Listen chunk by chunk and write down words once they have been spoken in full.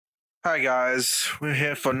Hi guys, we're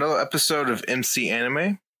here for another episode of MC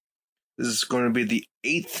Anime. This is going to be the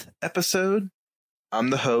 8th episode. I'm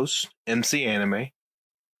the host, MC Anime,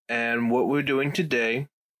 and what we're doing today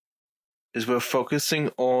is we're focusing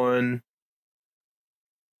on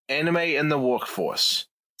anime in the workforce.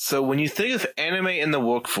 So when you think of anime in the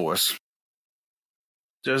workforce,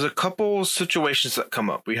 there's a couple situations that come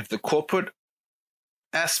up. We have the corporate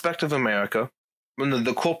aspect of America,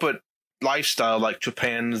 the corporate lifestyle, like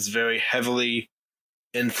Japan, is very heavily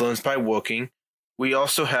influenced by working. We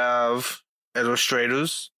also have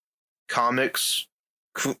illustrators, comics,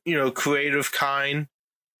 creative kind,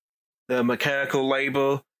 the mechanical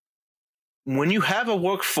labor. When you have a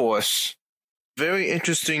workforce, very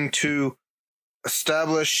interesting to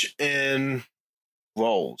establish in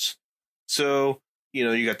roles. So,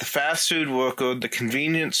 you got the fast food worker, the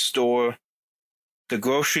convenience store, the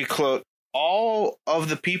grocery clerk, all of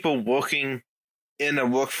the people working in a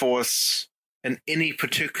workforce in any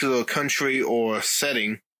particular country or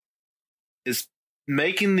setting is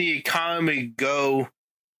making the economy go.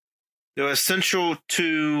 They're essential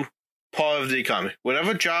to part of the economy.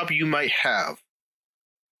 Whatever job you might have,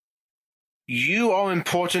 you are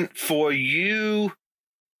important for you.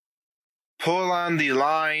 Pull on the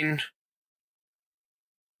line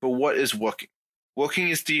for what is working. Working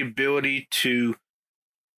is the ability to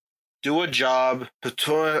do a job,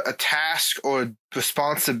 perform a task or a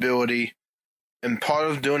responsibility, and part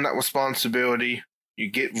of doing that responsibility, you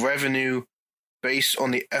get revenue based on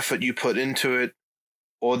the effort you put into it,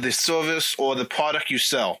 or the service or the product you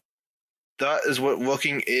sell. That is what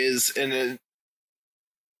working is. In an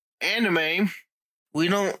anime, we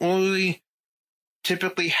don't really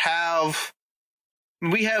typically have.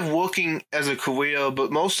 We have working as a career,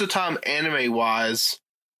 but most of the time, anime-wise,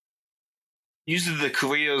 usually the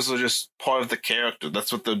careers are just part of the character.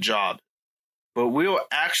 That's what their job. But we are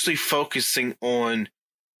actually focusing on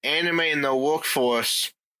anime in the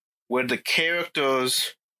workforce where the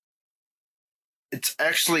characters, it's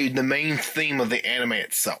actually the main theme of the anime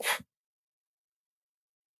itself.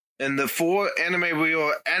 And the four anime we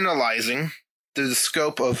are analyzing through the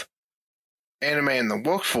scope of anime in the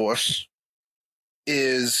workforce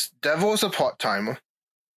is Devil is a Part-Timer,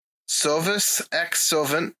 Service X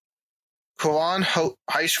Servant, Koran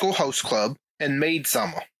High School Host Club, and Maid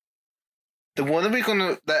Summer. The one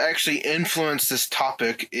that actually influence this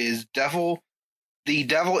topic is Devil. The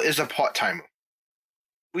Devil is a Part-Timer.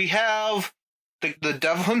 We have the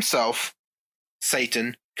Devil himself,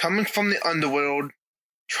 Satan, coming from the underworld,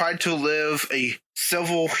 tried to live a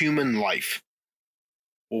civil human life.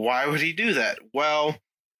 Why would he do that? Well,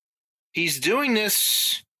 he's doing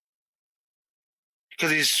this because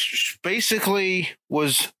he's basically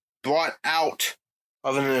was brought out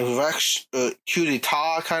of an coup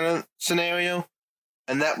d'etat kind of scenario,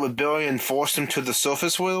 and that rebellion forced him to the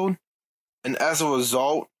surface world. And as a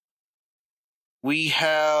result, we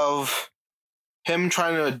have him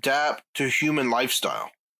trying to adapt to human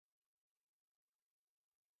lifestyle.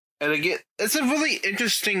 And again, it's a really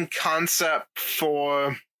interesting concept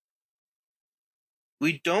for.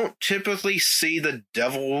 We don't typically see the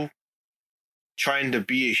devil trying to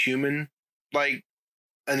be a human,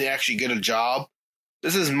 and actually get a job.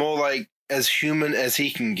 This is more like as human as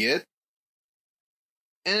he can get.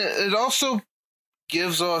 And it also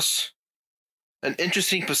gives us an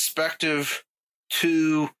interesting perspective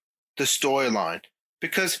to the storyline.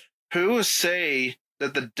 Because who would say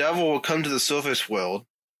that the devil will come to the surface world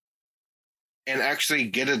and actually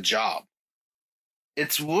get a job?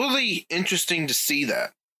 It's really interesting to see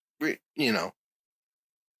that,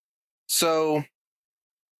 So,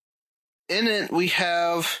 in it, we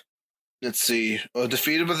have, defeated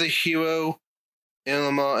by the hero,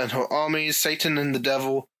 Ilma and her armies, Satan and the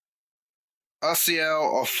devil.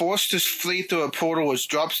 Asiel are forced to flee through a portal which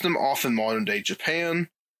drops them off in modern-day Japan.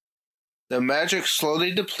 Their magic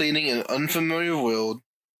slowly depleting in an unfamiliar world.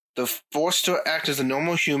 They're forced to act as a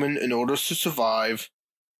normal human in order to survive.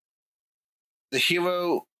 The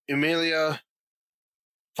hero, Emilia,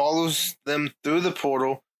 follows them through the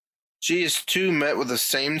portal. She is too met with the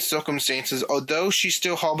same circumstances, although she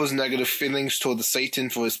still harbors negative feelings toward the Satan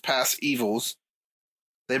for his past evils.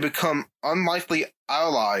 They become unlikely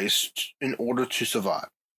allies in order to survive.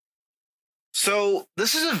 So,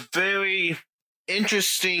 this is a very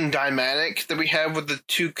interesting dynamic that we have with the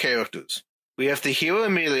two characters. We have the hero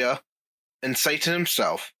Emilia and Satan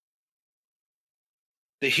himself.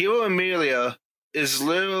 The hero Emilia is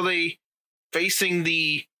literally facing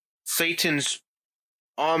the Satan's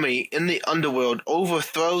army in the underworld,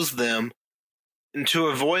 overthrows them, and to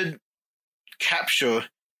avoid capture,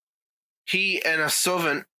 he and a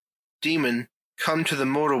servant demon come to the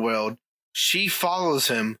mortal world, she follows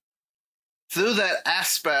him. Through that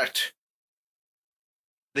aspect,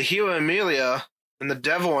 the hero Emilia and the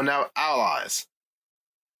devil are now allies.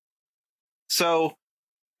 So,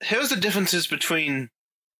 here's the differences between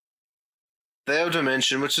their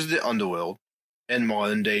dimension, which is the underworld, and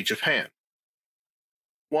modern-day Japan.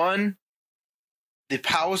 One, the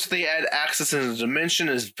powers they had access in the dimension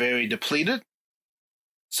is very depleted.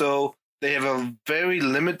 So, they have a very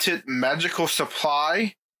limited magical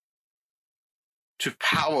supply to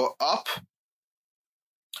power up.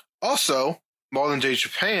 Also, modern-day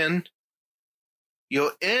Japan,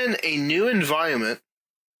 you're in a new environment.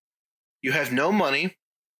 You have no money,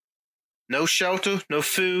 no shelter, no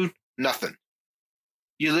food, nothing.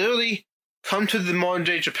 You literally come to the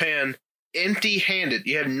modern-day Japan empty-handed.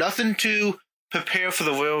 You have nothing to prepare for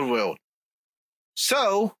the real world.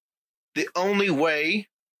 So, the only way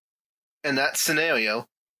in that scenario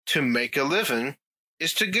to make a living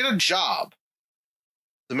is to get a job.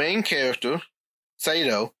 The main character,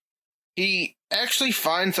 Saito, he actually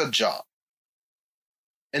finds a job.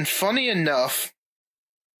 And funny enough,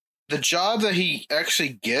 the job that he actually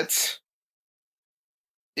gets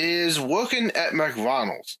is working at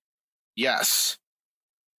McDonald's. Yes.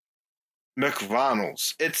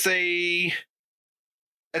 McDonald's. It's a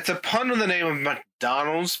pun on the name of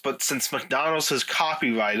McDonald's, but since McDonald's has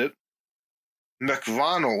copyrighted,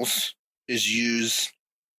 McDonald's is used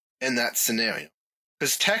in that scenario.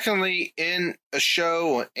 Because technically, in a show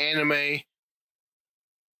or anime,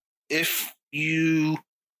 if you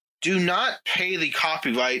do not pay the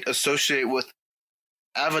copyright associated with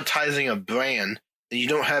advertising a brand and you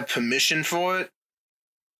don't have permission for it,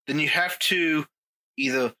 then you have to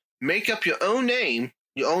either make up your own name,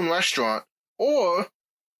 your own restaurant, or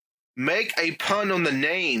make a pun on the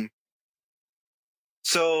name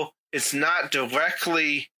so it's not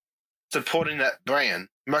directly supporting that brand.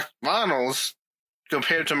 McDonald's,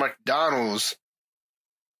 compared to McDonald's,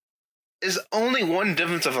 is only one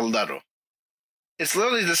difference of a letter. It's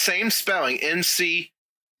literally the same spelling, MC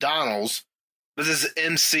Donald's, but this is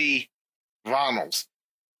MC Ronald's.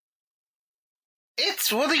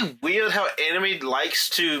 It's really weird how anime likes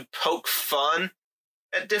to poke fun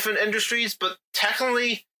at different industries, but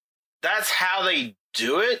technically, that's how they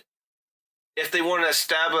do it. If they want to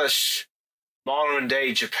establish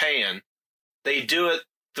modern-day Japan, they do it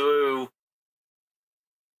through...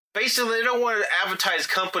 Basically, they don't want to advertise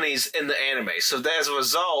companies in the anime, so that as a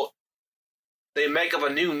result, they make up a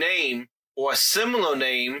new name or a similar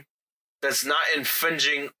name that's not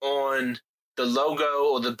infringing on the logo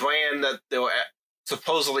or the brand that they were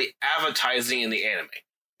supposedly advertising in the anime.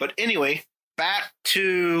 But anyway, back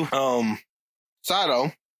to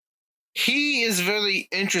Sato. He is very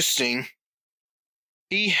interesting.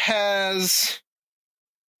 He has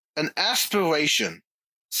an aspiration,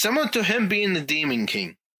 similar to him being the Demon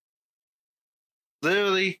King.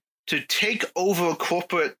 Literally, to take over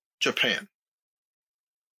corporate Japan.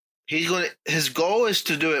 His goal is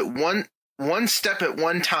to do it one step at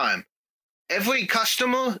one time. Every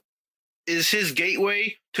customer is his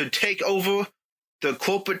gateway to take over the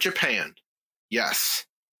corporate Japan. Yes.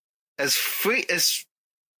 As funny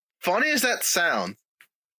as that sounds,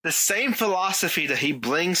 the same philosophy that he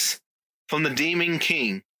brings from the Demon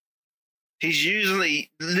King, he's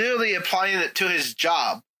usually literally applying it to his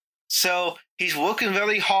job. So he's working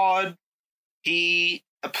really hard. He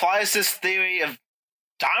applies this theory of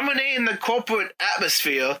dominating the corporate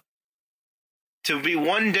atmosphere to be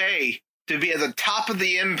one day to be at the top of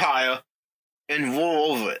the empire and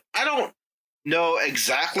rule over it. I don't know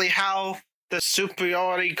exactly how the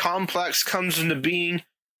superiority complex comes into being,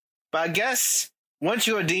 but I guess once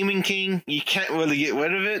you're a Demon King, you can't really get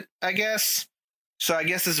rid of it, I guess. So I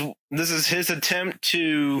guess this is his attempt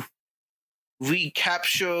to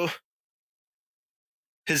recapture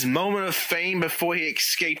his moment of fame before he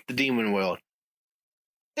escaped the demon world.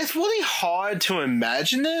 It's really hard to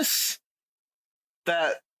imagine this,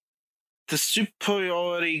 that the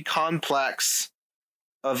superiority complex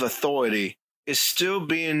of authority is still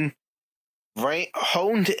being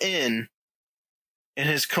honed in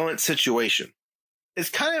his current situation. It's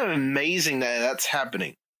kind of amazing that that's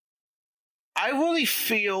happening. I really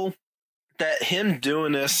feel that him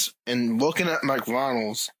doing this and looking at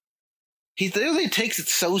McDonald's, he literally takes it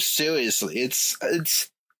so seriously. It's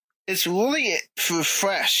really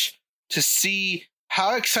fresh to see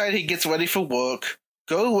how excited he gets ready for work,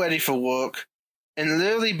 go ready for work, and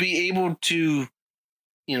literally be able to,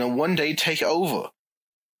 one day take over.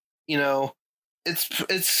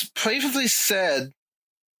 It's playfully said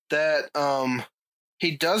that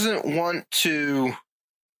he doesn't want to.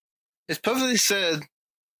 It's perfectly said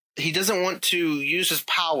he doesn't want to use his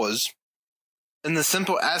powers in the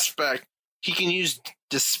simple aspect he can use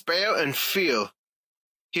despair and fear.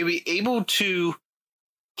 He'll be able to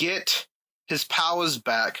get his powers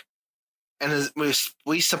back and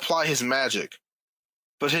resupply his magic.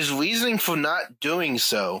 But his reasoning for not doing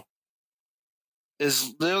so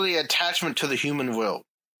is literally attachment to the human world.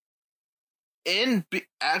 In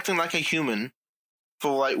acting like a human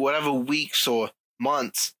for like whatever weeks or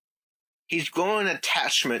months, he's growing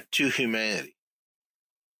attachment to humanity.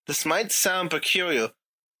 This might sound peculiar,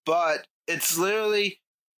 but it's literally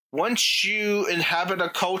once you inhabit a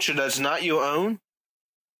culture that's not your own,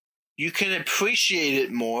 you can appreciate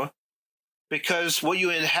it more because what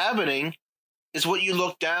you're inhabiting is what you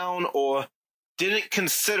looked down or didn't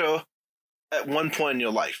consider at one point in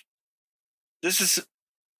your life. This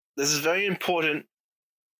is very important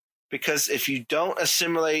because if you don't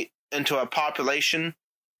assimilate into a population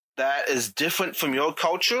that is different from your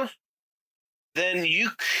culture, then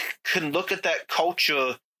you can look at that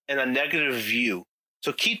culture in a negative view.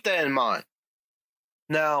 So keep that in mind.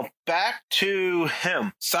 Now, back to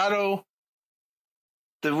him. Sato,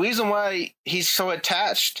 the reason why he's so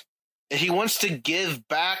attached, he wants to give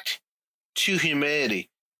back to humanity.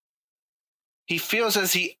 He feels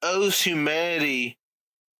as he owes humanity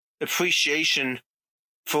appreciation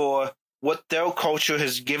for what their culture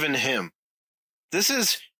has given him. This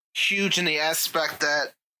is huge in the aspect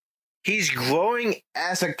that he's growing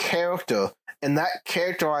as a character, and that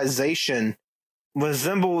characterization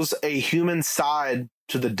resembles a human side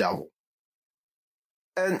to the devil.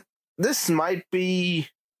 And this might be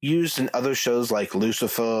used in other shows like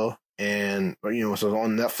Lucifer and, so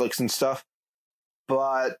on Netflix and stuff,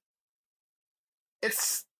 but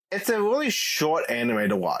it's a really short anime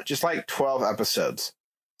to watch. It's like 12 episodes.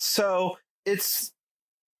 So it's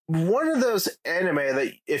one of those anime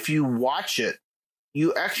that if you watch it,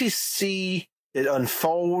 you actually see it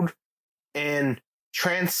unfold and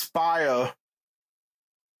transpire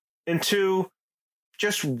into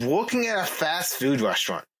just working at a fast food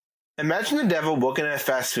restaurant. Imagine the devil working at a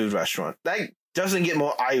fast food restaurant. That doesn't get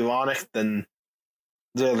more ironic than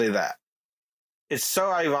literally that. It's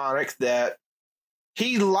so ironic that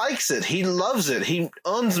he likes it. He loves it. He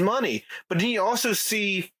earns money. But then you also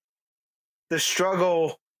see the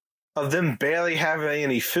struggle of them barely having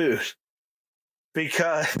any food.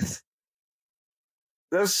 Because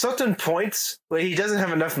there's certain points where he doesn't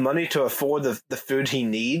have enough money to afford the food he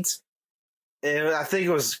needs. And I think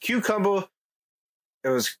it was cucumber. It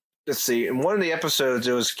was, let's see, in one of the episodes,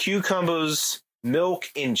 it was cucumbers, milk,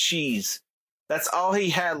 and cheese. That's all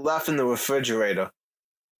he had left in the refrigerator.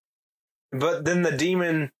 But then the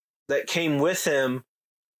demon that came with him,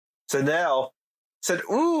 Sanel, said,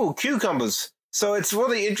 "Ooh, cucumbers." So it's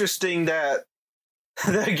really interesting that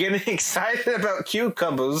they're getting excited about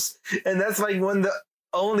cucumbers, and that's like one of the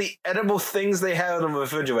only edible things they have in the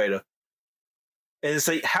refrigerator. And it's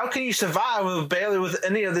like, how can you survive barely with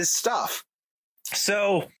any of this stuff?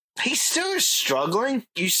 So he still is struggling.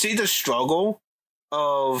 You see the struggle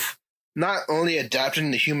of not only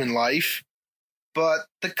adapting to human life, but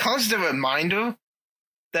the constant reminder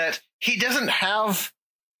that he doesn't have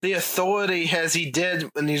the authority as he did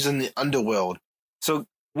when he was in the underworld. So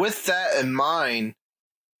with that in mind,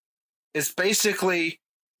 it's basically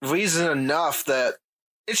reason enough that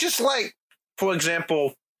it's just like, for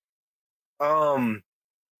example, someone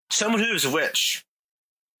who's rich.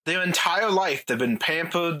 Their entire life, they've been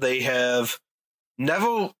pampered. They have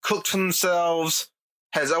never cooked for themselves.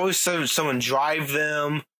 Has always had someone drive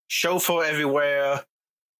them, chauffeur everywhere.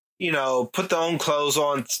 Put their own clothes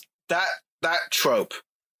on. That trope.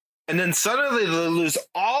 And then suddenly they lose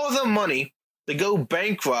all of their money. They go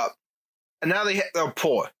bankrupt, and now they're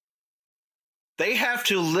poor. They have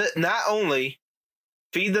to not only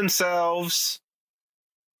feed themselves,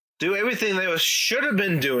 do everything they should have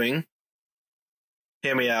been doing.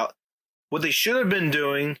 Hear me out. What they should have been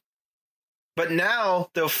doing, but now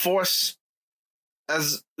they're forced,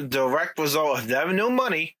 as a direct result of having no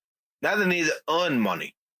money, now they need to earn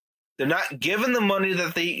money. They're not given the money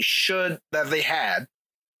that they had.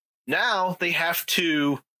 Now they have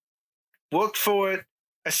to work for it,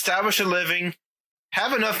 establish a living,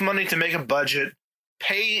 have enough money to make a budget,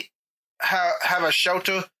 have a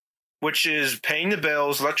shelter, which is paying the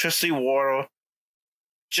bills, electricity, water,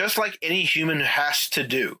 just like any human has to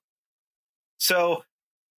do. So,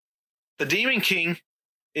 the Demon King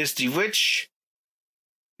is the rich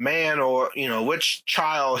man or, rich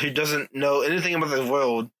child who doesn't know anything about the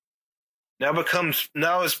world,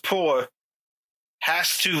 now is poor,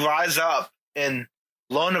 has to rise up and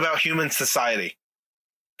learn about human society.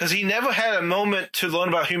 Because he never had a moment to learn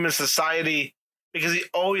about human society because he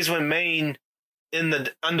always remained in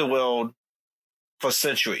the underworld for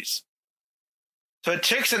centuries. So it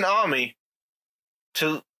takes an army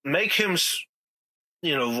to make him,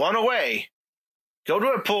 run away, go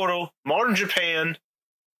to a portal, modern Japan,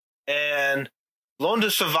 and learn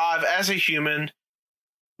to survive as a human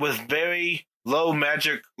with very low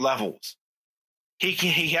magic levels. He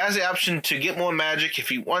has the option to get more magic if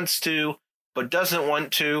he wants to, but doesn't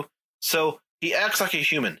want to. So he acts like a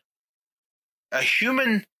human. A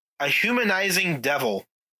humanizing devil.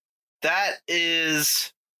 That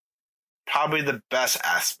is probably the best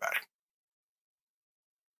aspect.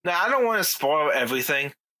 Now, I don't want to spoil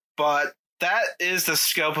everything, but that is the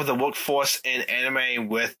scope of the workforce in anime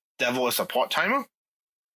with Devil as a part-timer.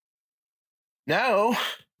 Now,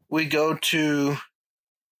 we go to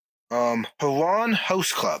Haran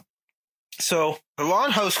Host Club. So,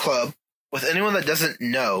 Haran Host Club, with anyone that doesn't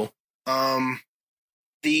know,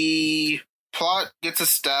 the plot gets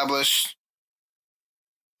established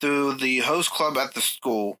through the host club at the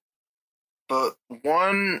school, but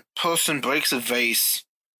one person breaks a vase,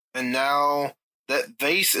 and now that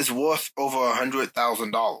vase is worth over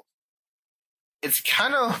 $100,000. It's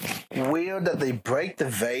kind of weird that they break the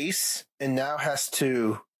vase and now has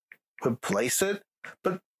to replace it,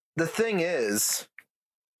 but the thing is,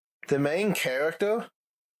 the main character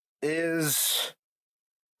is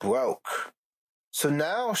broke. So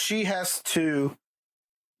now she has to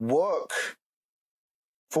work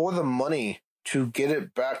for the money to get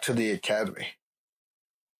it back to the academy.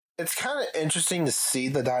 It's kind of interesting to see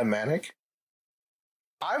the dynamic.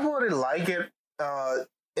 I really like it.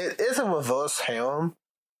 It is a reverse harem,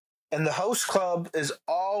 and the host club is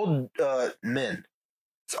all men.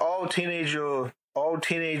 It's all teenager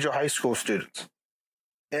high school students.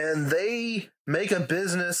 And they make a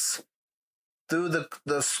business through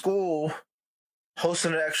the school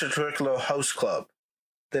hosting an extracurricular host club.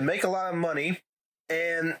 They make a lot of money,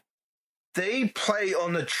 and they play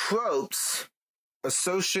on the tropes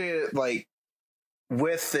associated, like,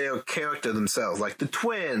 with their character themselves, like the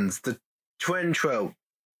twin trope.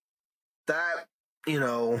 That,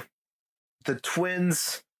 the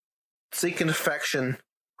twins seeking affection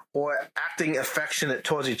or acting affectionate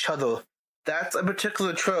towards each other. That's a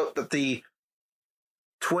particular trope that the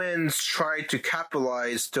twins try to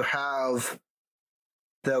capitalize to have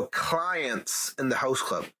their clients in the host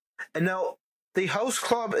club. And now, the host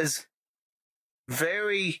club is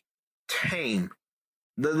very tame.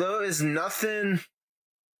 There is nothing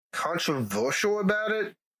controversial about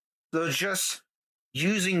it. They're just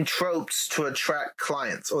using tropes to attract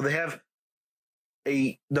clients, or they're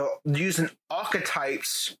using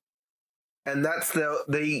archetypes, and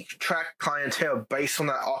they attract clientele based on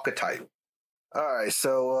that archetype. Alright,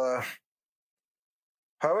 so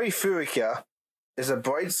Hari Furuka is a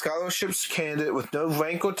bright scholarships candidate with no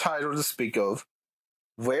rank or title to speak of,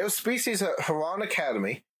 rare species at Haran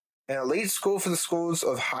Academy, an elite school for the schools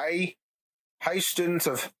of high students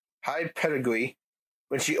of high pedigree.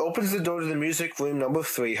 When she opens the door to the music room number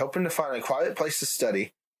 3, hoping to find a quiet place to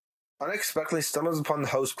study, unexpectedly stumbles upon the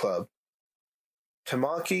host club.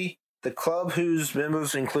 Tamaki, the club whose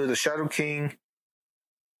members include the Shadow King,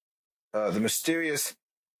 the mysterious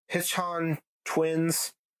Hichan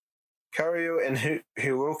twins, Karyu and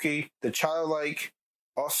Hiroki, the childlike,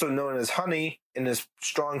 also known as Honey, and his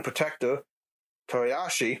strong protector,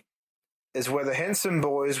 Toriyashi, is where the handsome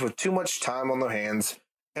boys with too much time on their hands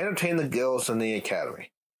entertain the girls in the academy.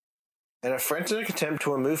 In a frantic attempt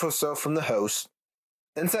to remove herself from the host,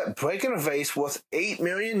 ends up breaking a vase worth 8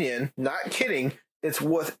 million yen. Not kidding, it's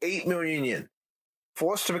worth 8 million yen.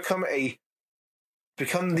 Forced to become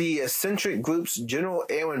the eccentric group's general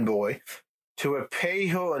errand boy to repay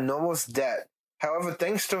her enormous debt. However,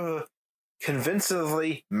 thanks to her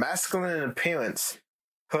convincingly masculine appearance,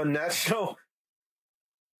 her natural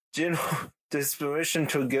general disposition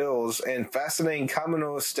to girls, and fascinating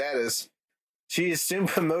commoner status, she is soon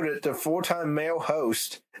promoted to full-time male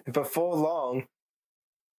host, and before long,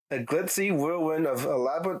 a glitzy whirlwind of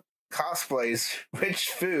elaborate cosplays, rich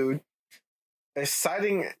food,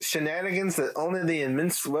 exciting shenanigans that only the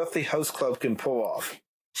immense wealthy host club can pull off.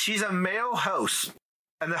 She's a male host,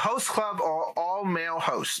 and the host club are all male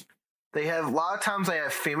hosts. A lot of times they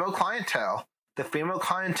have female clientele. The female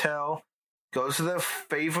clientele goes to their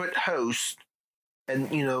favorite host, and,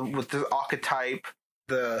 with the archetype,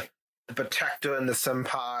 the protector and the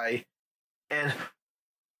senpai, and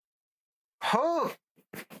her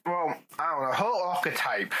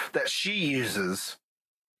archetype that she uses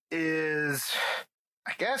is,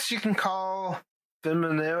 I guess you can call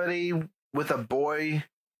femininity with a boy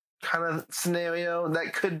kind of scenario.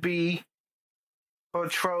 That could be her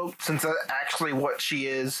trope, since that's actually what she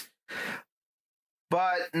is.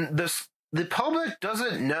 But the public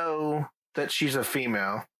doesn't know that she's a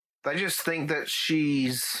female. They just think that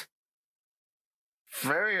she's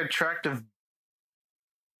very attractive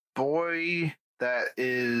boy that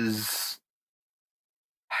is,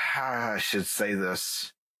 how I should say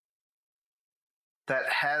this, that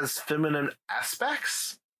has feminine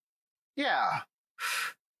aspects. Yeah,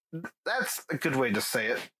 that's a good way to say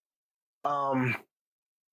it.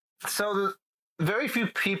 So very few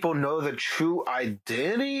people know the true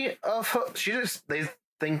identity of her. They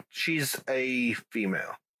think she's a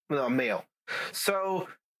female, no, a male. So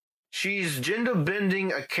she's gender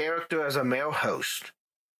bending a character as a male host.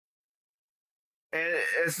 And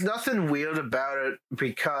it's nothing weird about it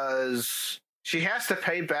because she has to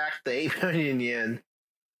pay back the 8 million yen.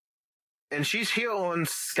 And she's here on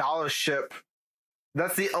scholarship.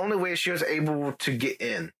 That's the only way she was able to get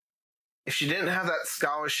in. If she didn't have that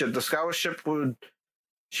scholarship,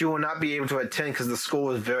 she will not be able to attend because the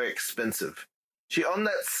school is very expensive. She earned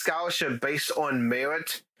that scholarship based on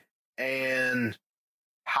merit and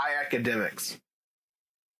high academics.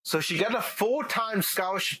 So she got a full-time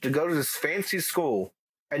scholarship to go to this fancy school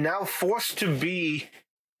and now forced to be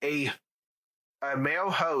a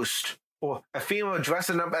male host or a female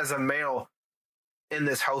dressing up as a male in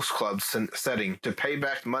this host club setting to pay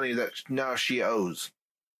back money that now she owes.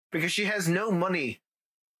 Because she has no money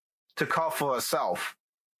to call for herself.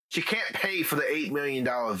 She can't pay for the $8 million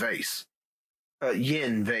vase.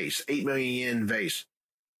 Yen vase. 8 million yen vase.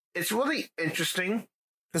 It's really interesting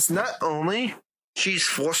because not only she's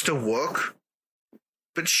forced to work,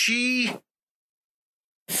 but she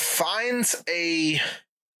finds I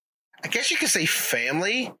guess you could say,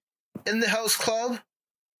 family in the host club.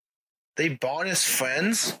 They bond as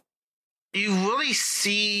friends. You really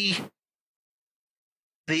see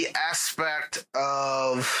the aspect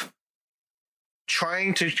of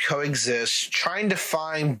trying to coexist, trying to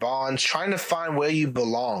find bonds, trying to find where you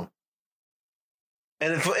belong.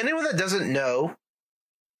 And for anyone that doesn't know,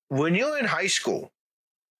 when you're in high school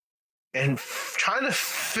and trying to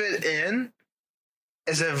fit in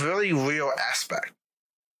is a really real aspect.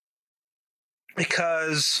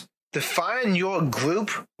 Because to find your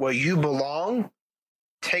group where you belong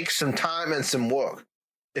takes some time and some work.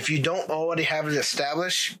 If you don't already have it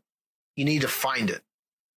established, you need to find it.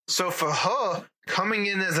 So for her, coming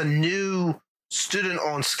in as a new student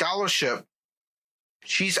on scholarship,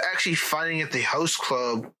 she's actually finding at the host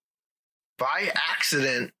club by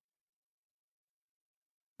accident,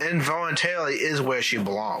 involuntarily, is where she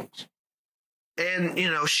belongs. And,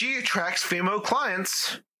 she attracts female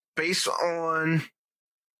clients based on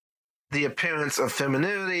the appearance of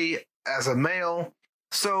femininity as a male.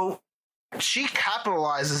 So she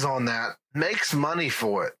capitalizes on that, makes money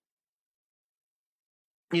for it.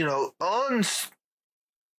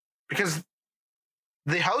 Because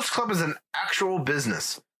the host club is an actual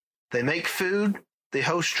business. They make food, they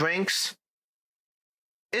host drinks.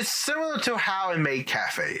 It's similar to how a maid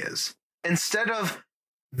cafe is. Instead of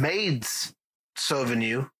maids serving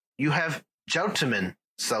you, you have gentlemen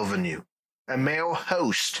serving you, a male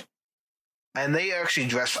host. And they actually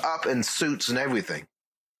dress up in suits and everything.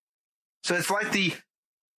 So it's like a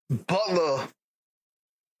butler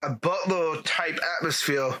type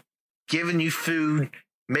atmosphere, giving you food,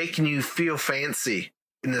 making you feel fancy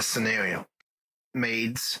in this scenario.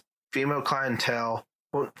 Maids, female clientele,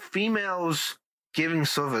 females giving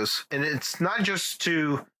service. And it's not just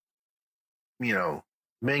to,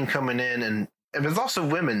 men coming in, and there's also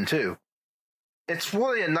women too. It's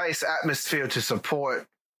really a nice atmosphere to support,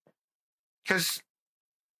 because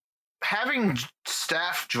having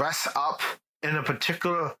staff dress up in a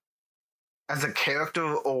particular, as a character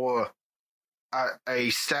or a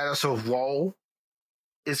status or role,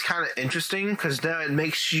 is kind of interesting, because now it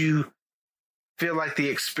makes you feel like the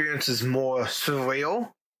experience is more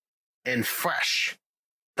surreal and fresh.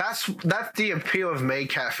 That's the appeal of Maid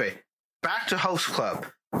Cafe. Back to Host Club.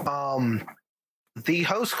 The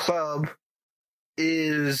Host Club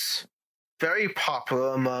is very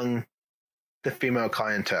popular among the female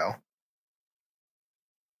clientele.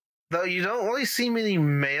 Though you don't really see many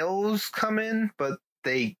males come in, but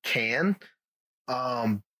they can.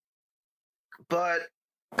 But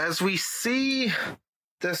as we see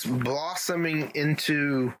this blossoming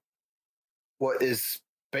into what is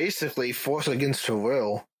basically force against her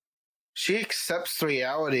will, she accepts the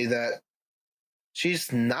reality that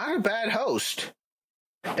she's not a bad host.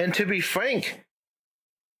 And to be frank,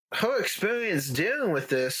 her experience dealing with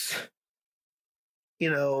this,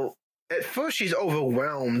 at first she's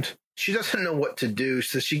overwhelmed. She doesn't know what to do,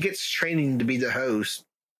 so she gets training to be the host.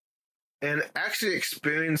 and actually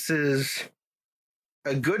experiences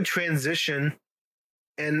a good transition,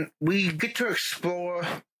 and we get to explore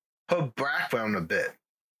her background a bit.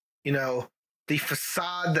 You know, the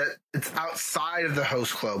facade that it's outside of the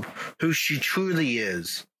host club, who she truly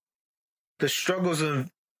is, the struggles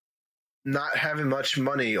of not having much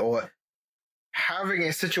money or having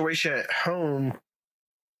a situation at home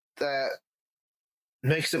that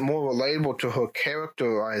makes it more relatable to her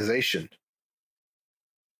characterization.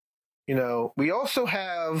 You know, we also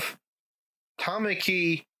have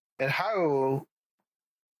Tamaki and Haru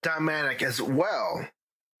dynamic as well.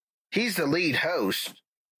 He's the lead host,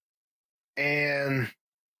 and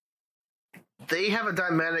they have a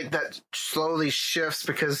dynamic that slowly shifts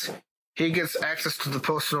because he gets access to the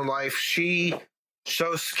personal life. She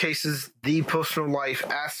showcases the personal life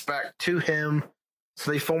aspect to him,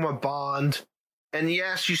 so they form a bond. And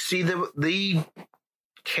yes, you see they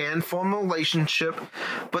can form a relationship,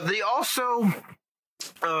 but they also,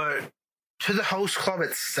 to the host club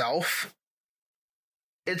itself,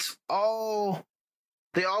 they all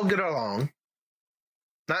get along.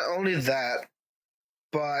 Not only that,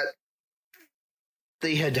 but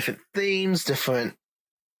they had different themes, different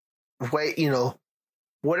way,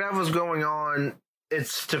 whatever's going on,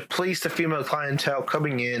 it's to please the female clientele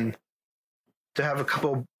coming in to have a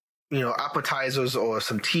couple, appetizers or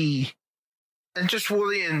some tea, and just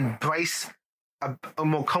really embrace a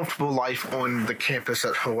more comfortable life on the campus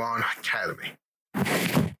at Haran Academy.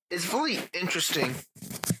 It's really interesting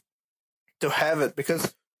to have it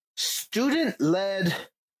because student-led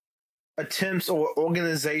attempts or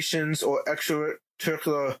organizations or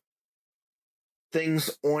extracurricular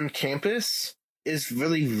things on campus is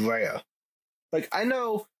really rare. Like, I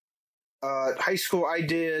know high school I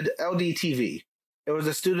did LDTV. It was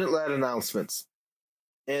a student-led announcements.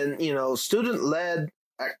 And, student-led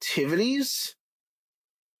activities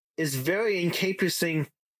is very encompassing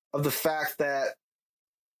of the fact that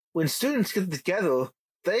when students get together,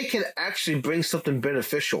 they can actually bring something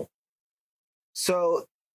beneficial. So,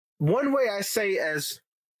 one way I say, as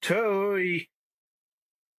Tori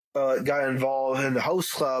got involved in the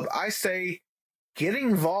host club, I say get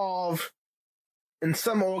involved in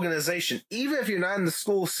some organization, even if you're not in the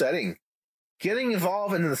school setting. Getting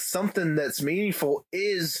involved in something that's meaningful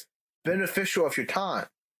is beneficial of your time.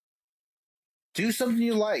 Do something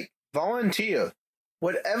you like. Volunteer.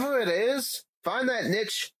 Whatever it is, find that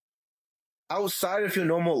niche outside of your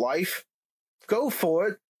normal life. Go for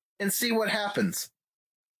it and see what happens.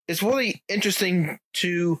 It's really interesting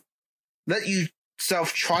to let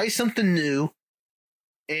yourself try something new.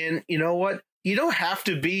 And you know what? You don't have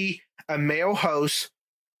to be a male host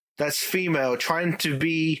that's female trying to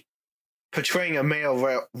be portraying a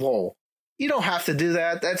male role. You don't have to do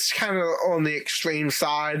that. That's kind of on the extreme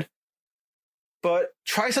side. But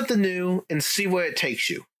try something new and see where it takes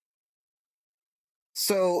you.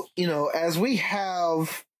 So, as we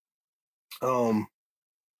have person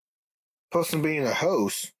being a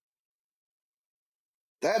host,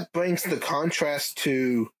 that brings the contrast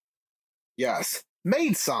to, yes,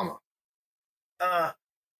 Maid-sama.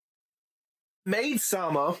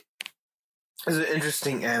 Maid-sama is an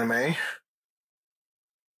interesting anime.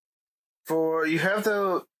 For you have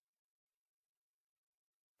the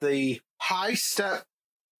high step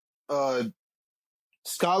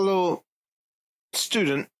scholar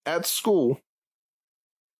student at school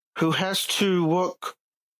who has to work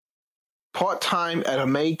part-time at a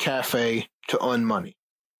maid cafe to earn money.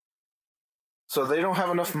 So they don't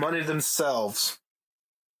have enough money themselves.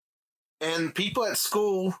 And people at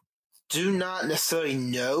school do not necessarily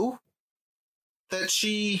know that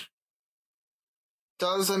she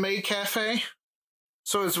does a maid cafe.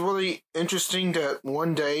 So it's really interesting that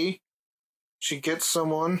one day she gets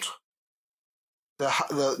someone,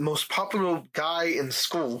 the most popular guy in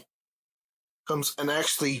school, comes and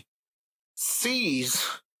actually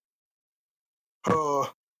sees her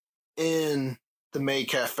in the maid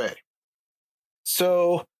cafe.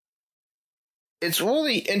 So it's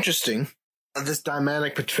really interesting, this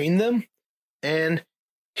dynamic between them, and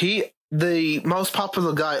the most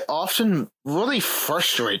popular guy, often really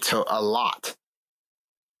frustrates her a lot.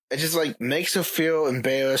 It just makes her feel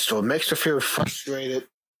embarrassed or makes her feel frustrated.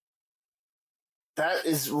 That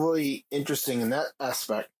is really interesting in that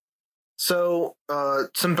aspect. So,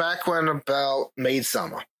 some background about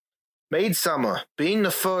Maid-sama. Maid-sama, being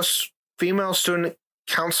the first female student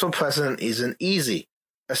council president isn't easy,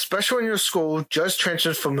 especially when your school just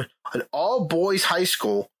transitioned from an all-boys high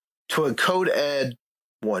school to a co-ed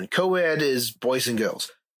one. Co-ed is boys and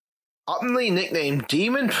girls. Optimally nicknamed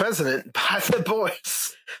Demon President by the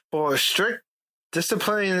boys for a strict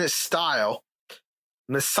disciplinary style.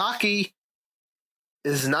 Misaki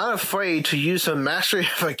is not afraid to use her mastery of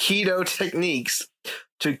Aikido techniques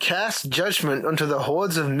to cast judgment onto the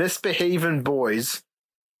hordes of misbehaving boys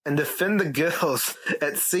and defend the girls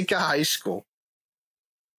at Sika High School.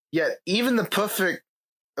 Yet, even the perfect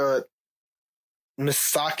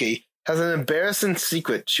Misaki has an embarrassing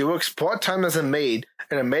secret. She works part-time as a maid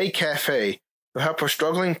in a maid cafe to help her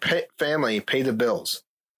struggling family pay the bills.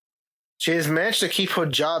 She has managed to keep her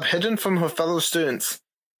job hidden from her fellow students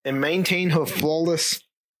and maintain her flawless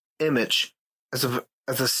image as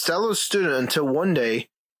a stellar student until one day,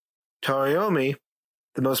 Tarayomi,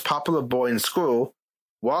 the most popular boy in school,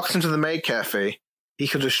 walks into the maid cafe. He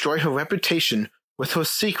could destroy her reputation with her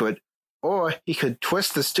secret, or he could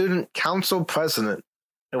twist the student council president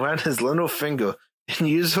around his little finger and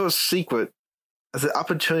use her secret as an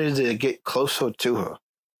opportunity to get closer to her.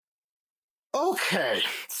 Okay,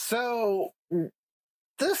 so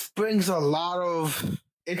this brings a lot of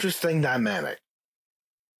interesting dynamic.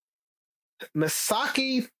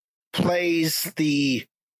 Misaki plays the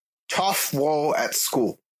tough role at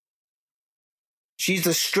school. She's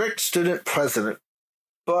a strict student president,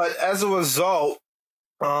 but as a result,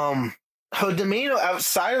 her demeanor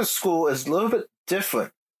outside of school is a little bit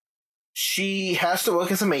different. She has to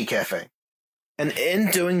work as a maid cafe, and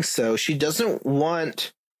in doing so, she doesn't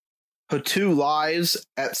want her two lives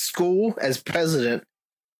at school as president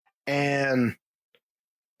and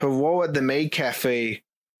her role at the maid cafe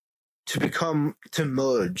to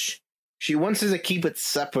merge. She wants to keep it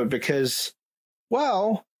separate because,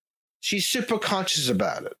 well, she's super conscious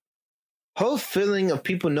about it. Her feeling of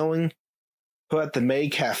people knowing her at the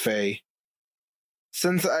maid cafe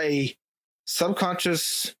sends a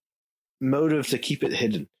subconscious motive to keep it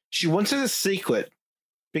hidden. She wants it a secret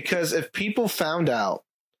because if people found out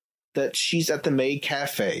that she's at the maid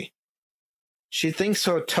cafe, she thinks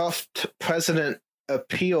her tough president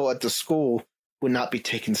appeal at the school would not be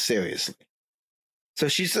taken seriously. So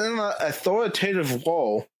she's in an authoritative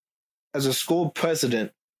role as a school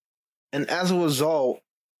president, and as a result,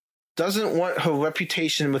 doesn't want her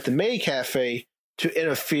reputation with the maid cafe to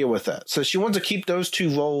interfere with that. So she wants to keep those two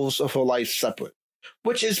roles of her life separate,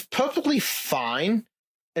 which is perfectly fine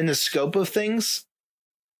in the scope of things.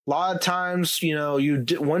 A lot of times, you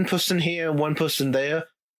one person here, one person there.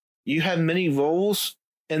 You have many roles,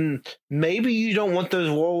 and maybe you don't want those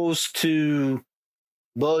roles to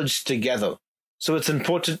merge together. So it's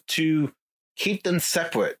important to keep them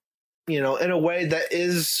separate, in a way that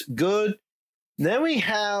is good. Then we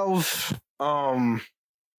have, oh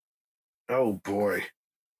boy,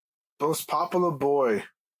 most popular boy,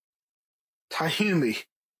 Tayumi.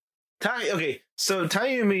 Okay, so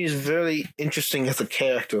Tayumi is very interesting as a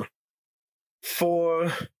character.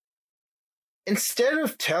 Instead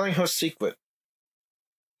of telling her secret,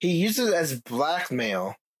 he uses it as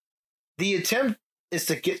blackmail. The attempt is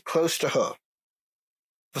to get close to her.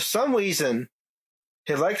 For some reason,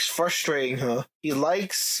 he likes frustrating her. He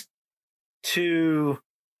likes to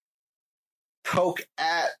poke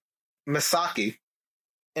at Misaki.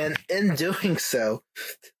 And in doing so,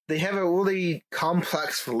 they have a really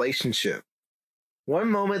complex relationship. One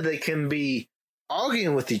moment they can be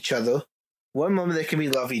arguing with each other. One moment they can be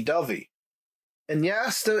lovey-dovey. And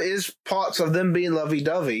yes, there is parts of them being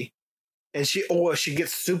lovey-dovey. And she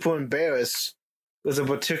gets super embarrassed because of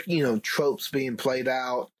particular, tropes being played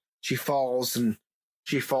out. She falls on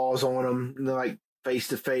him, like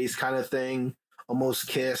face-to-face kind of thing. Almost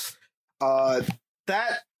kiss.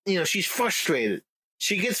 She's frustrated.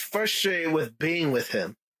 She gets frustrated with being with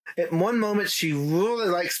him. At one moment, she really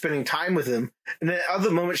likes spending time with him, and at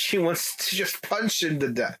other moments, she wants to just punch him to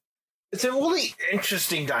death. It's a really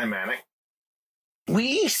interesting dynamic.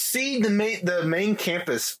 We see the main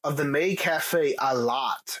campus of the Maid Cafe a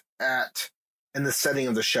lot in the setting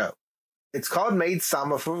of the show. It's called Maid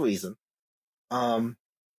Sama for a reason. And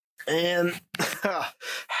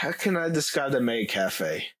how can I describe the Maid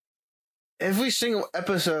Cafe? Every single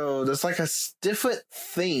episode, there's like a different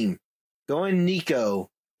theme. Going Nico,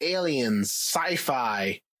 aliens,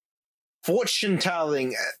 sci-fi,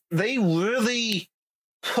 fortune-telling. They really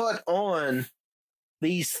put on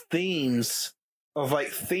these themes of like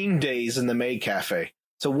theme days in the Maid Cafe.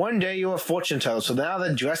 So one day you're a fortune teller. So now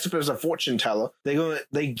they're dressed up as a fortune teller. They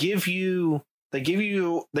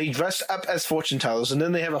dress up as fortune tellers, and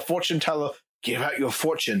then they have a fortune teller give out your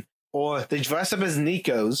fortune. Or they dress up as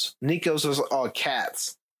Nikos. Nikos are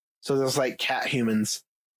cats. So there's like cat humans.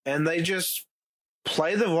 And they just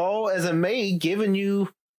play the role as a maid, giving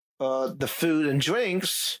you the food and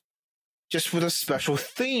drinks just with a special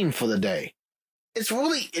theme for the day. It's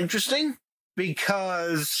really interesting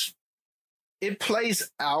because it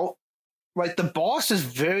plays out Like, the boss is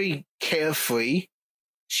very carefree.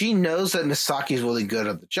 She knows that Misaki's really good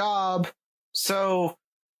at the job. So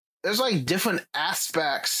there's like different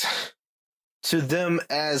aspects to them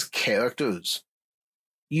as characters.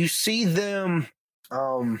 You see them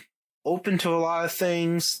open to a lot of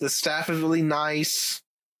things. The staff is really nice.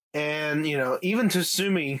 And, you know, even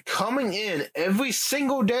Tatsumi coming in every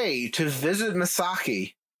single day to visit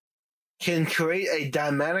Misaki can create a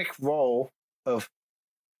dynamic role of...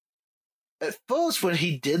 At first, when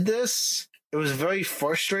he did this, it was very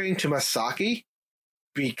frustrating to Misaki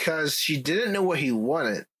because she didn't know what he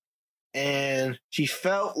wanted. And she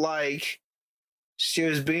felt like she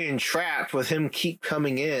was being trapped with him keep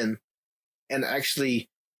coming in and actually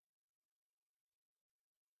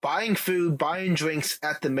buying food, buying drinks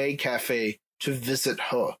at the maid cafe to visit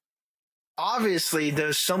her. Obviously,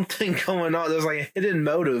 there's something going on. There's like a hidden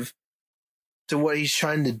motive to what he's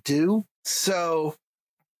trying to do. So,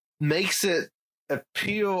 makes it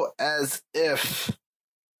appeal as if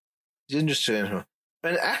he's interested in her.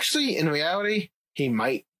 And actually, in reality, he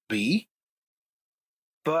might be.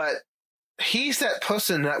 But he's that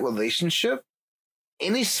person in that relationship.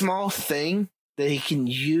 Any small thing that he can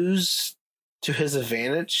use to his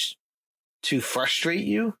advantage to frustrate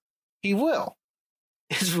you, he will.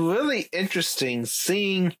 It's really interesting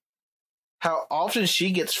seeing how often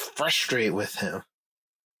she gets frustrated with him.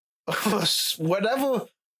 Whatever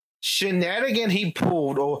shenanigan he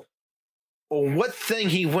pulled or what thing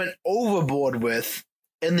he went overboard with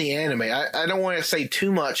in the anime. I don't want to say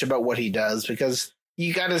too much about what he does because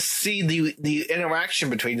you got to see the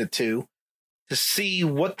interaction between the two to see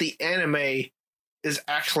what the anime is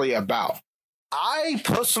actually about. I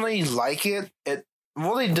personally like it. It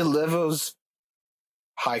really delivers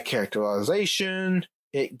high characterization.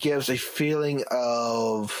 It gives a feeling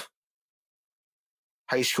of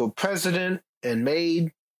high school president and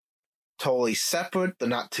maid totally separate. They're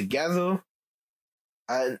not together.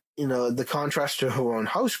 And, you know, the contrast to her own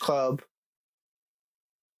host club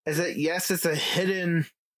is that, yes, it's a hidden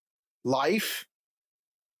life,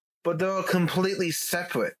 but they're completely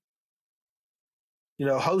separate. You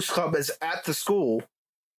know, host club is at the school,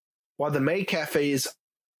 while the maid cafe is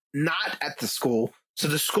not at the school. So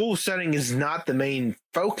the school setting is not the main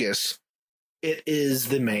focus. It is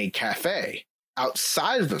the maid cafe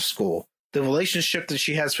outside of the school. The relationship that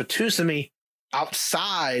she has with Tatsumi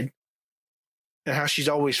outside and how she's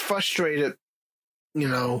always frustrated, you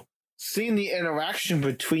know, seeing the interaction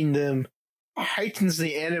between them heightens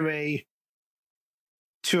the anime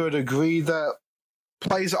to a degree that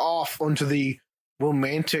plays off onto the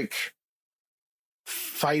romantic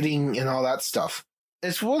fighting and all that stuff.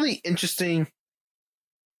 It's really interesting.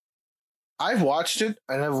 I've watched it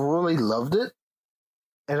and I've really loved it.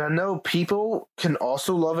 And I know people can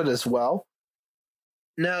also love it as well.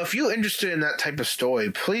 Now, if you're interested in that type of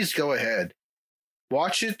story, please go ahead.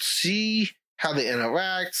 Watch it, see how they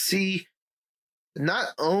interact, see not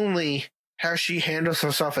only how she handles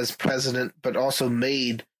herself as president, but also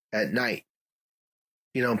maid at night.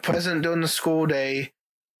 You know, president during the school day,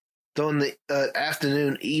 during the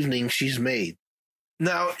afternoon, evening, she's maid.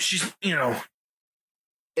 Now, she's, you know,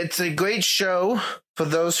 it's a great show for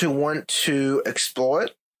those who want to explore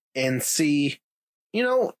it and see, you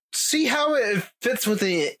know, see how it fits with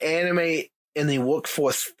the anime and the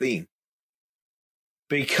workforce theme.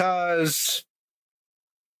 Because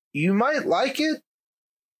you might like it,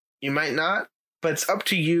 you might not, but it's up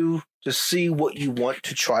to you to see what you want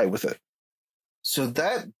to try with it. So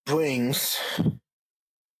that brings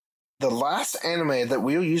the last anime that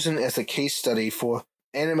we are using as a case study for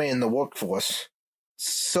anime in the workforce,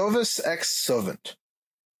 Service X Servant.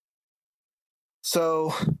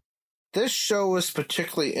 So this show is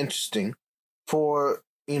particularly interesting for,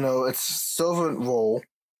 you know, its servant role.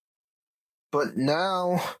 But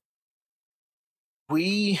now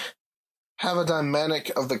we have a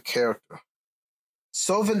dynamic of the character.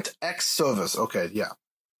 Servant X Service. Okay, yeah.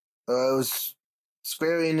 It was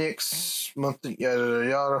Square Enix, monthly, yada, yada,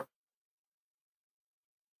 yada.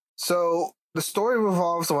 So the story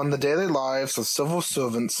revolves on the daily lives of civil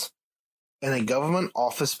servants in a government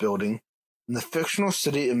office building in the fictional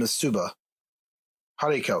city of Mitsuba.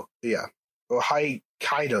 Hariko, yeah. Or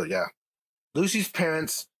Hokkaido, yeah. Lucy's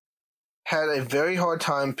parents had a very hard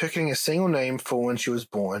time picking a single name for when she was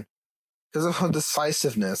born. Because of her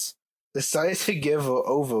decisiveness, decided to give her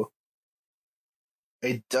over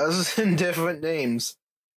a dozen different names,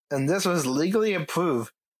 and this was legally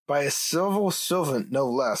approved by a civil servant, no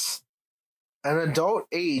less. At an adult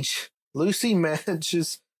age, Lucy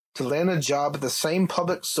manages to land a job at the same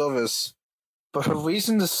public service but her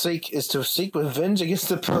reason to seek is to seek revenge against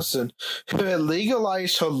the person who had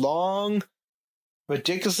legalized her long,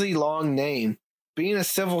 ridiculously long name. Being a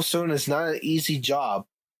civil servant is not an easy job,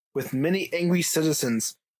 with many angry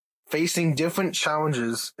citizens facing different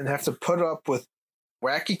challenges and have to put up with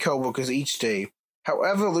wacky coworkers each day.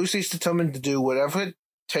 However, Lucy's determined to do whatever it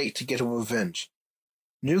takes to get her revenge.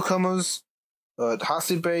 Newcomers,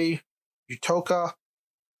 Hasebe, Yutoka,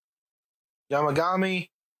 Yamagami,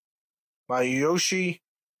 Mayoshi,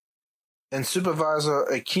 and Supervisor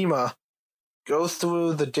Akima go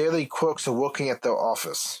through the daily quirks of working at their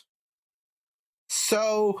office.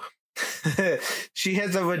 So, she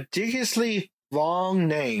has a ridiculously long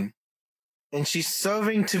name, and she's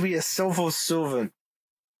serving to be a civil servant,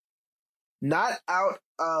 not out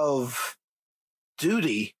of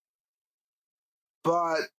duty,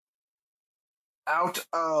 but out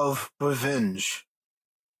of revenge.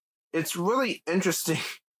 It's really interesting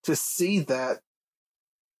to see that,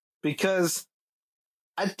 because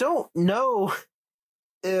I don't know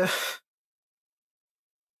if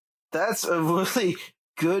that's a really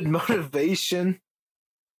good motivation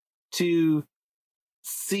to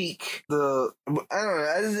seek the... I don't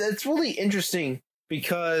know, it's really interesting,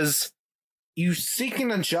 because you seeking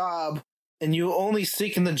a job, and you're only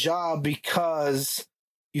seeking the job because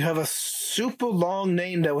you have a super long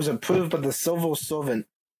name that was approved by the civil servant.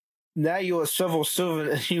 Now you're a civil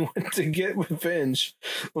servant, and you want to get revenge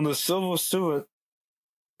on the civil servant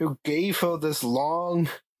who gave her this long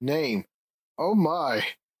name. Oh my.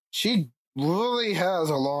 She really has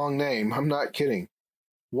a long name. I'm not kidding.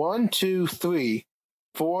 1, 2, 3,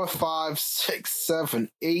 4, 5, 6, 7,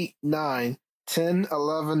 8, 9, 10,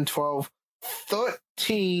 11, 12,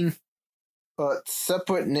 13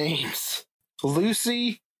 separate names.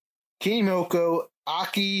 Lucy, Kimiko,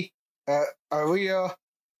 Aki, Aria,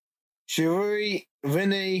 Shirui,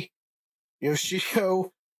 Rene,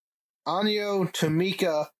 Yoshio, Anyo,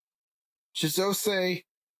 Tamika, Chizose,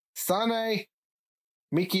 Sane,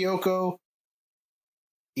 Mikiyoko,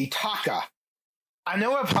 Itaka. I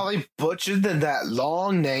know I probably butchered that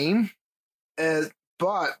long name,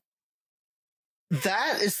 but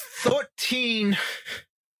that is 13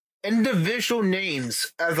 individual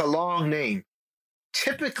names as a long name.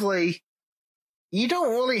 Typically, you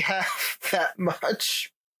don't really have that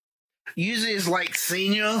much. Usually it's like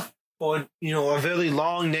senior, or, a really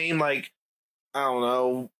long name like, I don't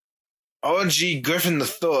know, R.G. Griffin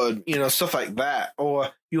III, stuff like that. Or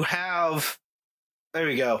you have, there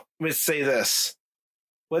we go, let's say this.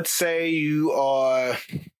 Let's say you are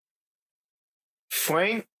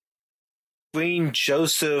Frank Green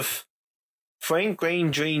Joseph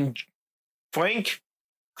Franklin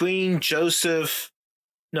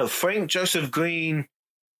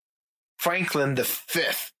the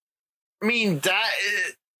Fifth. I mean, that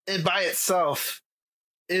by itself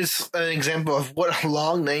is an example of what a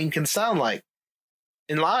long name can sound like.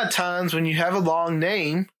 And a lot of times when you have a long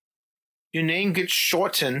name, your name gets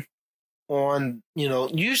shortened on,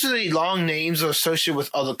 usually long names are associated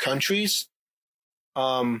with other countries.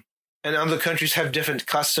 And other countries have different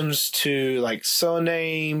customs to, like,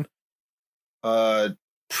 surname,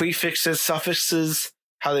 prefixes, suffixes,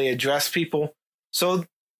 how they address people. So,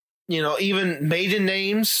 even maiden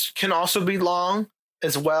names can also be long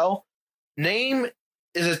as well. Name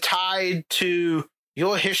is tied to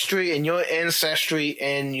your history and your ancestry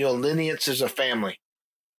and your lineage as a family.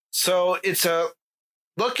 So it's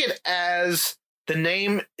look at as the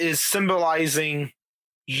name is symbolizing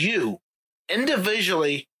you.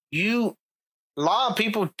 Individually, a lot of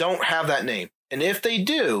people don't have that name. And if they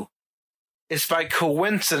do, it's by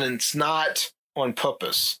coincidence, not on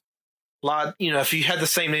purpose. If you had the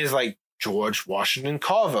same name as like George Washington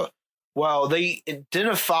Carver, well, they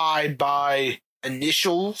identified by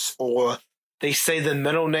initials, or they say the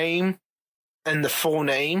middle name and the full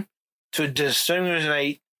name to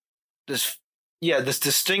distinguish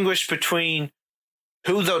distinguish between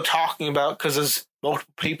who they're talking about, because there's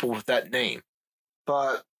multiple people with that name.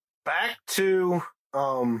 But back to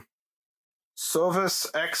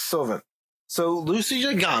Service X Servant. So Lucy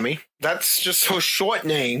Yagami, that's just her short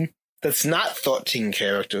name. That's not 13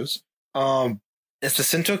 characters. It's the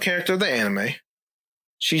central character of the anime.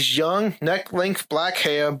 She's young, neck-length black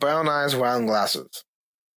hair, brown eyes, round glasses.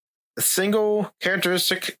 A single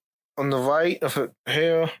characteristic on the right of her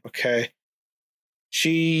hair. Okay.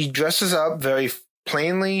 She dresses up very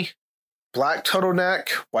plainly. Black turtleneck,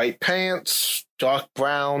 white pants, dark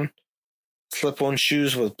brown, slip-on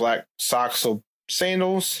shoes with black socks or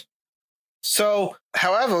sandals. So,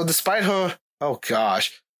 however, despite her,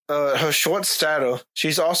 her short stature,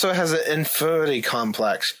 she also has an inferiority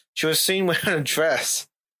complex. She was seen wearing a dress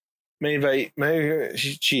made by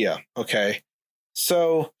Chia. Okay.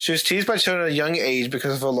 So she was teased by children at a young age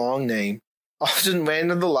because of her long name, often ran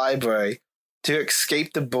to the library to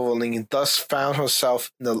escape the bullying and thus found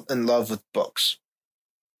herself in love with books.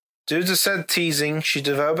 Due to said teasing, she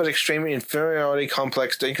developed an extreme inferiority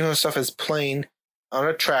complex, thinking herself as plain,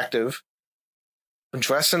 unattractive. When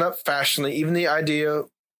dressing up fashionably, even the idea of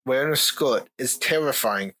wearing a skirt is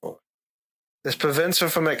terrifying for her. This prevents her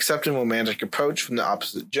from accepting a romantic approach from the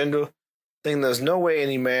opposite gender, thinking there's no way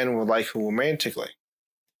any man will like her romantically.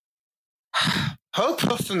 Her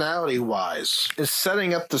personality-wise is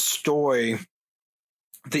setting up the story,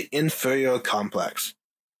 the inferior complex.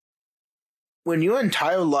 When your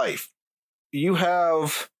entire life, you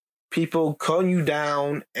have people calling you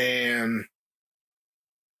down and,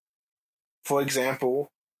 for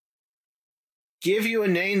example, give you a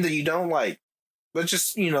name that you don't like, but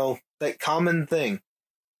just, that common thing,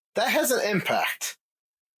 that has an impact.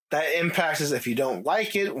 That impact is if you don't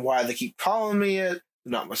like it, why they keep calling me it,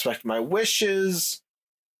 not respecting my wishes,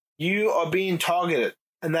 you are being targeted.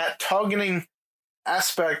 And that targeting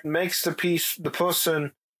aspect makes the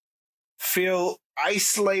person feel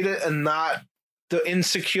isolated and not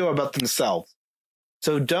insecure about themselves.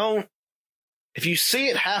 So if you see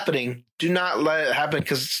it happening, do not let it happen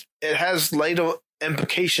because it has later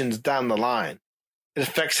implications down the line. It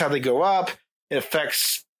affects how they go up. It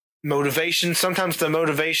affects motivation. Sometimes the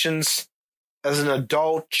motivations as an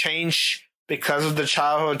adult change because of the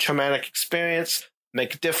childhood traumatic experience,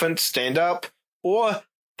 make a difference, stand up, or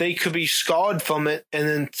they could be scarred from it, and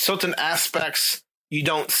then certain aspects you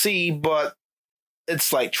don't see, but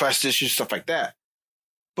it's like trust issues, stuff like that.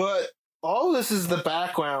 But all this is the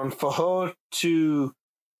background for her to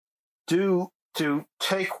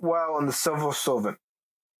take well in the civil servant.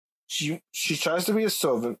 She tries to be a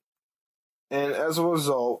servant, and as a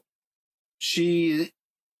result, she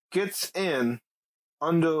gets in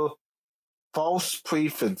under false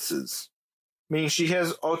pretenses, meaning she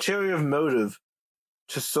has ulterior motive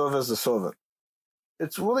to serve as a servant.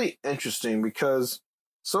 It's really interesting because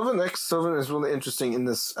servant X servant is really interesting in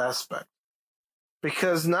this aspect.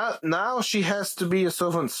 Because now she has to be a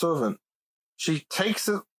servant. She takes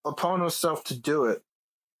it upon herself to do it,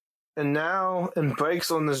 and now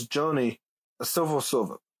embarks on this journey, a civil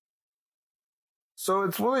servant. So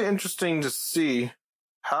it's really interesting to see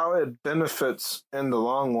how it benefits in the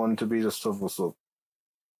long run to be the civil servant.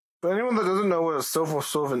 For anyone that doesn't know what a civil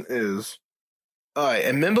servant is, alright,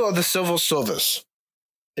 a member of the civil service,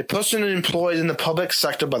 a person employed in the public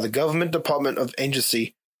sector by the government department of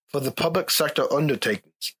agency for the public sector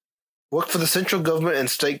undertakings, work for the central government and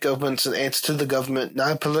state governments and answer to the government,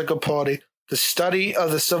 not a political party. The study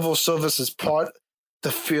of the civil service is part of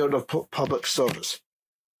the field of public service.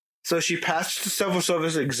 So she passed the civil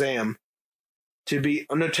service exam to be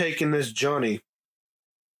undertaking this journey.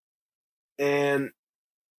 And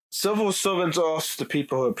civil servants are also the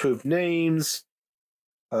people who approve names,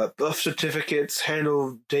 birth certificates,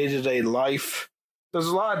 handle day-to-day life. There's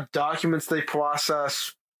a lot of documents they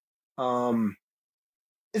process.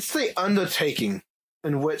 It's the undertaking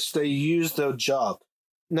in which they use their job.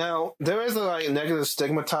 Now, there is a negative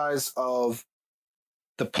stigmatize of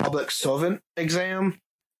the public servant exam,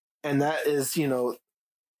 and that is,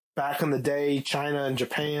 back in the day, China and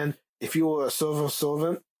Japan, if you were a civil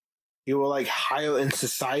servant, you were higher in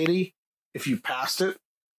society if you passed it,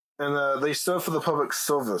 and they serve for the public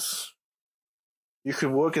service. You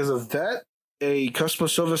could work as a vet, a customer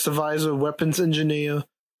service advisor, weapons engineer,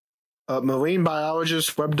 a marine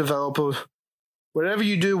biologist, web developer. Whatever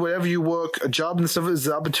you do, whatever you work, a job in the civil is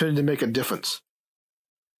the opportunity to make a difference.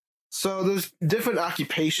 So there's different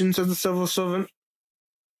occupations of the civil servant,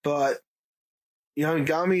 but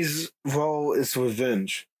Yagami's role is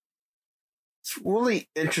revenge. It's really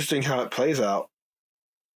interesting how it plays out,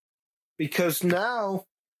 because now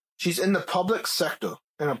she's in the public sector,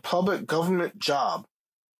 in a public government job,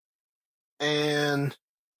 and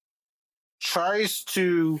tries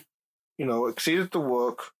to, exceed at the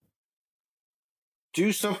work,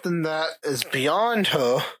 do something that is beyond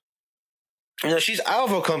her. She's out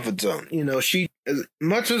of her comfort zone. She, as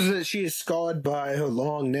much as she is scarred by her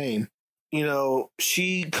long name,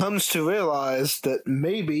 she comes to realize that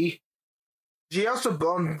maybe she also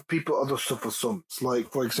bonds people other civil servants. Like,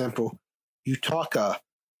 for example, Yutaka,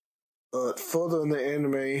 further in the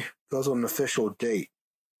anime, goes on an official date.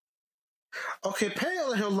 Okay,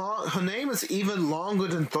 apparently her name is even longer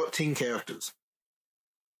than 13 characters.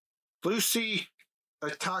 Lucy,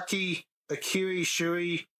 Ataki, Akiri,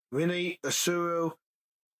 Shuri, Rini, Asuro,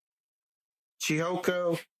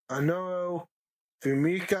 Chihoko, Anoro,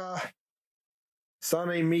 Fumika,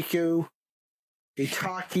 Sane Miku,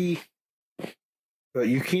 Itaki,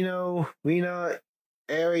 Yukino, Rina,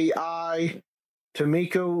 Eri, Ai,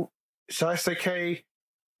 Tomiko, Sasuke,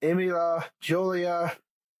 Emila, Julia,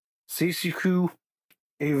 Sisuku,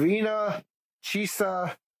 Irina,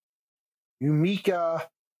 Chisa, Yumika,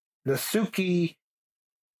 Nasuki,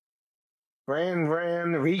 Ran,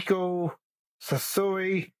 Riko,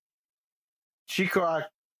 Sasori, Shiko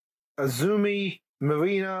Azumi,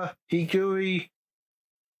 Marina, Hikuri,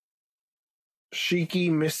 Shiki,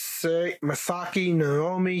 Masaki,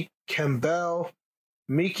 Naomi, Campbell,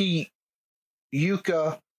 Miki,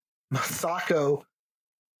 Yuka, Masako,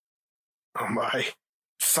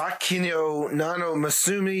 Sakino, Nano,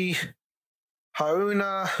 Masumi,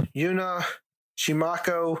 Haruna, Yuna,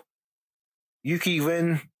 Shimako, Yuki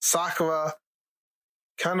Rin, Sakura,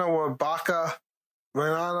 Kanawabaka,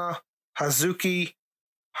 Renana, Hazuki,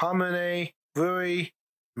 Hamane, Rui,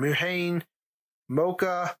 Muhane,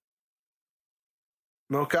 Moka,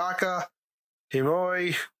 Mokaka,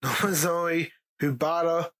 Himori, Nomazoi,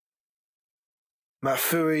 Hubata,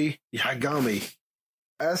 Mafuri, Yagami.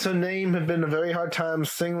 As her name had been a very hard time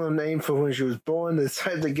singling her name for when she was born, they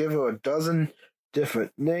decided to give her a dozen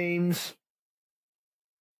different names.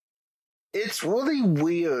 It's really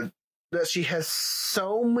weird that she has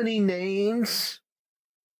so many names.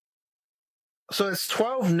 So it's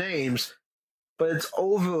 12 names, but it's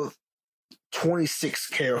over 26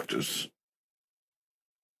 characters.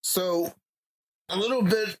 So a little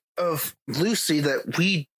bit of Lucy that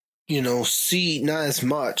we, see not as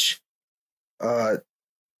much.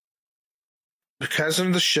 Because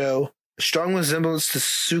of the show, a strong resemblance to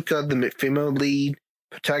Suka, the female lead,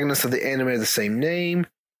 protagonist of the anime of the same name.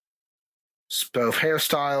 Both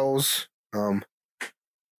hairstyles.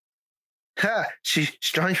 She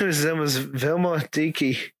strongly resembles Vilma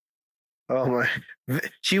Dickey. Oh my!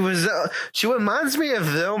 She reminds me of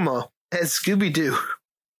Vilma as Scooby-Doo.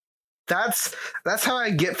 That's how I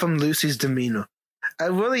get from Lucy's demeanor. I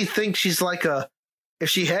really think she's like if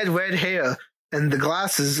she had red hair and the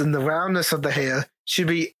glasses and the roundness of the hair, she'd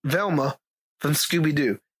be Velma from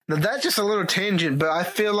Scooby-Doo. Now that's just a little tangent, but I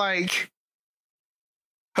feel like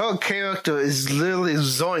her character is literally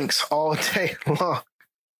Zoinks all day long.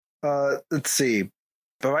 Let's see.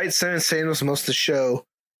 Bright Sun and sandals most of the show.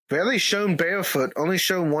 Rarely shown barefoot, only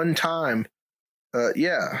shown one time.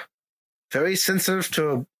 Yeah. Very sensitive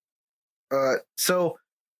to so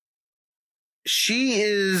she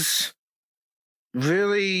is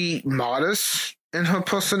really modest in her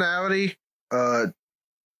personality,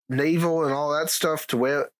 navel and all that stuff to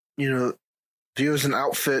wear, viewers an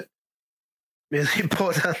outfit. And they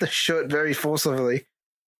pull down the shirt very forcibly.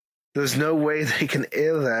 There's no way they can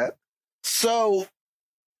air that. So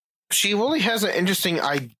she really has an interesting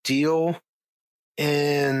ideal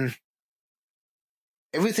in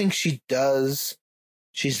everything she does.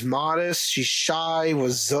 She's modest, she's shy,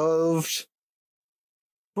 reserved.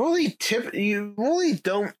 You really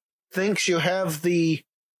don't think she'll have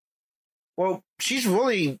she's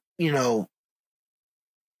really,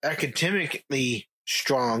 academically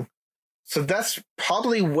strong. So that's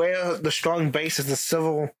probably where the strong base as a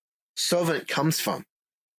civil servant comes from.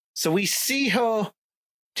 So we see her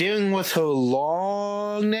dealing with her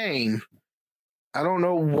long name. I don't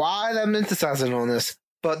know why I'm emphasizing on this,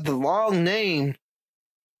 but the long name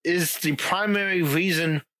is the primary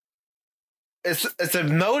reason. It's a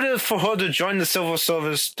motive for her to join the civil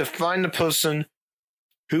service, to find the person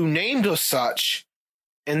who named her such,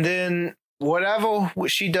 and then whatever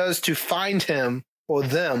she does to find him or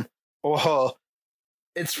them or her,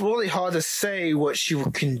 it's really hard to say what she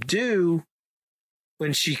can do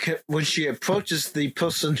when she approaches the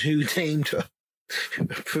person who named her.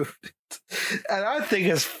 And I think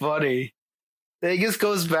it's funny. It just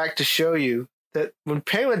goes back to show you that when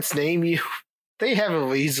parents name you, they have a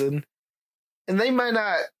reason. And they might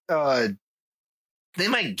not, they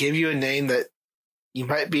might give you a name that you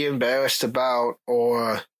might be embarrassed about,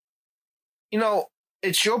 or,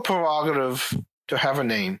 it's your prerogative to have a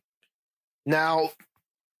name. Now,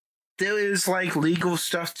 there is legal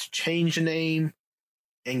stuff to change a name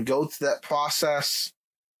and go through that process.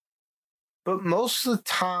 But most of the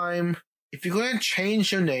time, if you're going to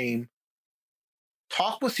change your name,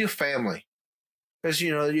 talk with your family. Because,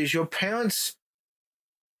 your parents,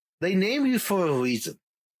 they name you for a reason.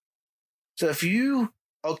 So if you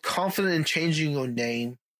are confident in changing your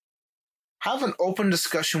name, have an open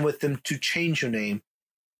discussion with them to change your name.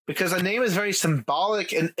 Because a name is very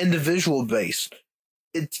symbolic and individual based.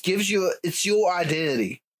 It's your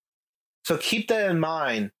identity. So keep that in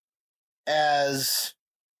mind as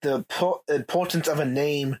the importance of a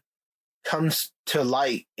name comes to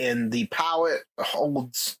light and the power it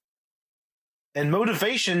holds and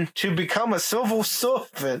motivation to become a civil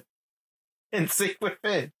servant in Secret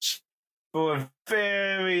Finch for a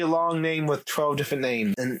very long name with 12 different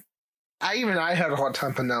names. And I had a hard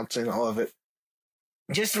time pronouncing all of it.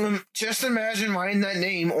 Just imagine writing that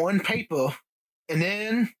name on paper and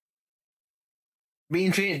then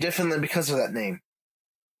being treated differently because of that name.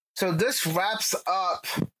 So this wraps up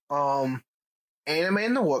Anime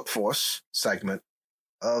in the Workforce segment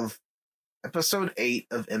of episode 8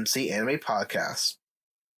 of MC Anime Podcast.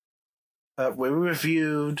 Where we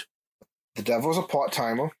reviewed The Devil's a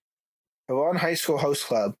Part-Timer, Haran High School Host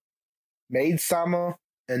Club, Maid Sama,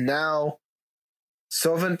 and now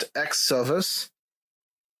Servant X Service.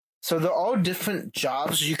 So they're all different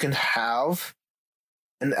jobs you can have,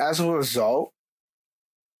 and as a result,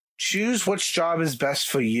 choose which job is best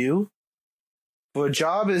for you. For a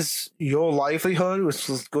job is your livelihood, which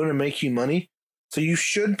is going to make you money, so you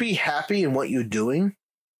should be happy in what you're doing.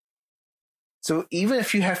 So even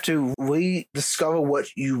if you have to rediscover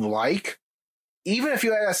what you like, even if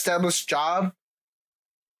you're at an established job,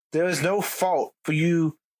 there is no fault for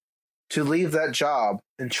you to leave that job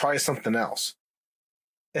and try something else.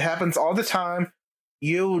 It happens all the time.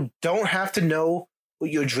 You don't have to know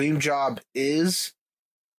what your dream job is.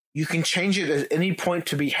 You can change it at any point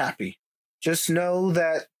to be happy. Just know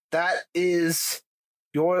that that is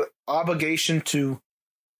your obligation to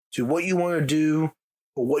what you want to do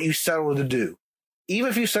or what you settle to do. Even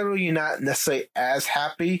if you settle you're not necessarily as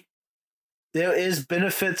happy, there is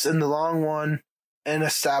benefits in the long run an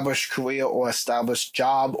established career or established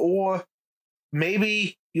job, or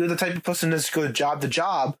maybe you're the type of person that's good job to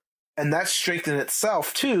job, and that's strength in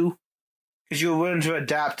itself too, because you're willing to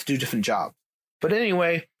adapt to do different jobs. But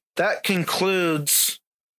anyway, that concludes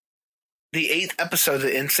the 8th episode of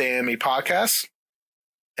the MC Anime Podcast,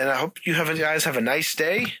 and I hope you guys have a nice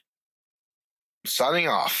day. Signing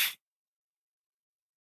off.